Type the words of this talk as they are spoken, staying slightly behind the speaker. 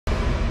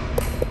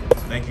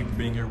Thank you for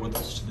being here with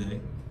us today.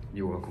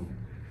 You're welcome.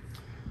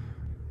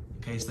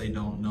 In case they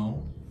don't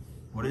know,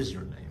 what is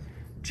your name?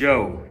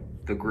 Joe,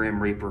 the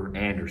Grim Reaper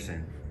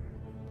Anderson.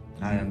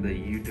 I am the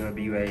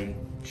UWA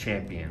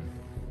champion.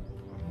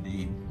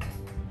 Indeed.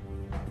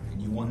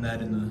 And you won that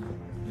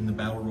in the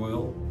Battle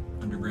Royal,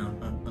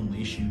 Underground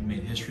Unleashed. You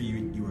made history.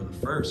 You were the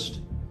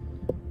first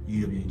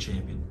UWA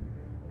champion.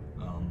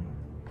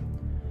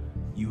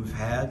 You've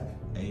had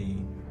a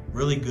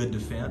really good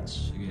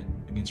defense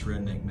against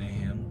Redneck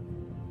Mayhem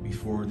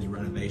before the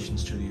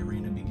renovations to the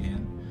arena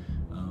began.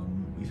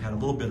 We've had a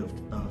little bit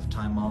of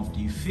time off. Do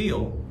you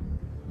feel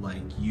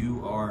like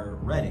you are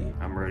ready?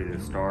 I'm ready to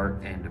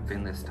start and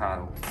defend this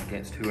title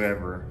against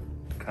whoever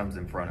comes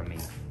in front of me.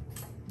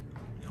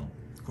 You know,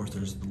 of course,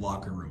 there's the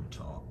locker room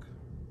talk.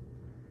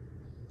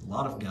 A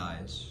lot of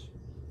guys,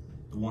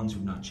 the ones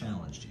who've not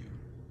challenged you,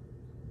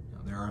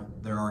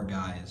 there are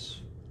guys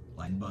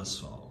like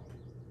Buzzsaw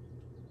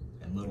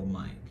and Little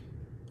Mike,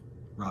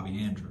 Robbie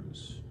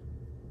Andrews.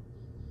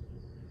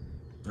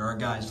 There are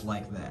guys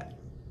like that.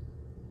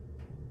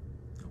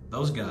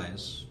 Those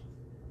guys,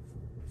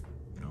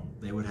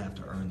 they would have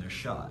to earn their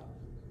shot.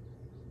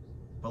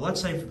 But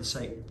let's say for the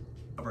sake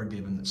of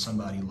argument that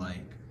somebody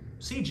like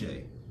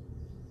CJ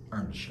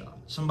earned a shot.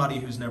 Somebody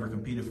who's never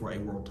competed for a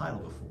world title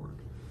before.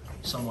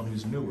 Someone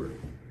who's newer.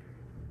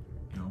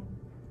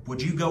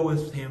 Would you go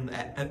with him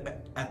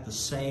at the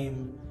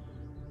same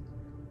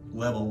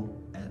level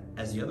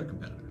as the other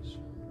competitors?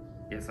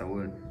 Yes, I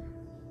would.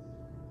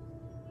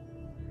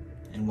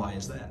 And why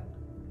is that?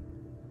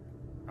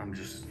 I'm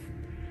just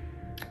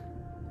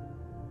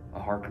a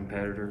hard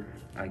competitor.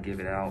 I give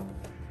it out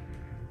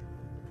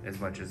as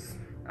much as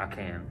I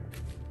can.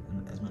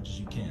 As much as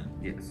you can?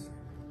 Yes.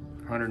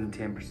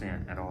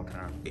 110% at all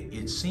times.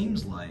 It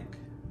seems like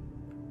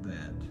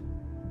that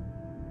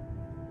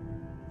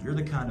you're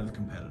the kind of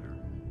competitor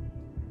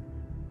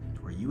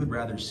where you would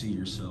rather see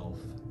yourself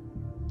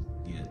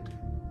get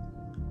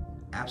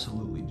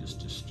absolutely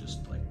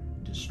just like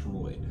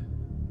destroyed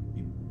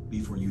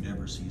before you'd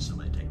ever see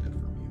somebody take that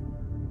from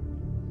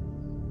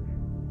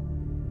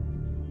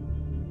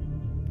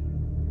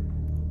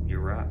you.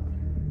 You're right.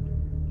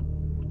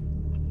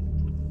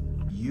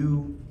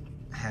 You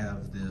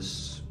have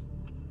this,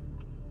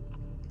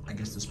 I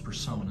guess, this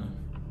persona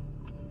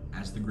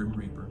as the Grim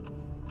Reaper.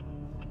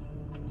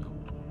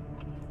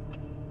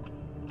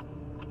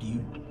 Do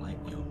you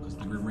because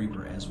the Grim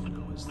Reaper, as we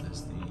know, is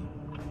this the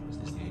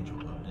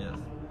angel of death.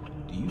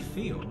 Do you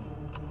feel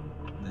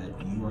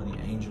that you are the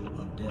angel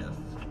of death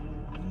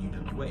in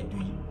UWA?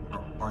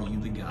 Are you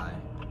the guy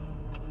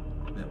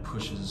that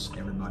pushes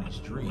everybody's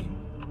dream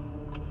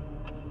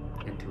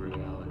into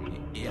reality?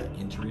 Yeah,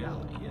 into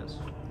reality, yes.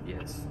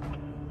 Yes.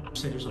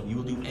 Say to yourself, you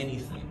will do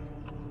anything.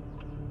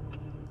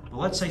 But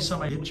let's say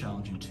somebody did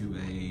challenge you to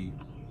a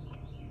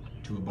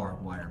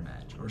barbed wire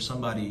match, or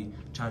somebody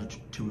challenged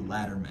you to a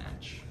ladder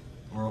match,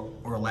 or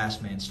a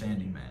last man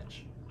standing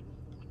match.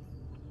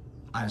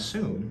 I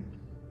assume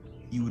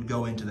you would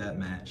go into that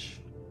match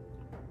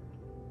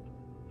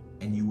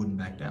and you wouldn't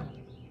back down.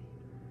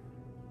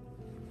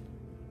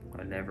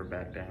 I never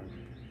back down.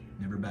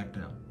 Never back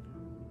down.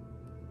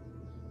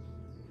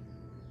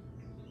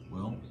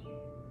 Well,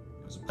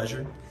 it was a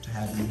pleasure to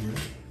have you here,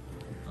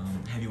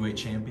 heavyweight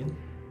champion.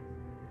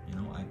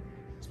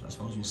 I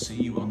suppose we'll see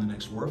you on the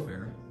next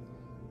Warfare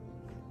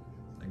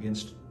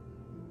against,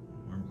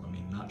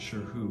 not sure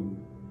who,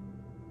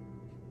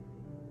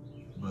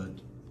 but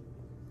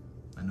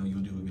I know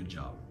you'll do a good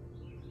job.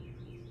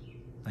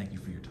 Thank you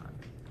for your time.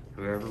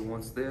 Whoever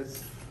wants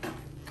this,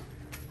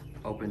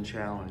 open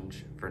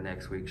challenge for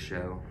next week's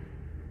show.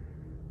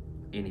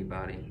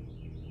 Anybody.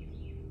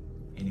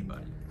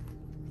 Anybody.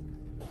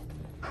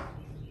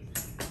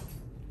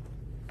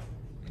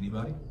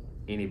 Anybody?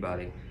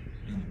 Anybody.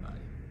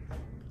 Anybody.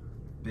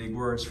 Big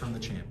words from the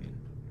champion.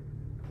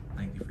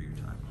 Thank you for your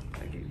time.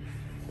 Thank you.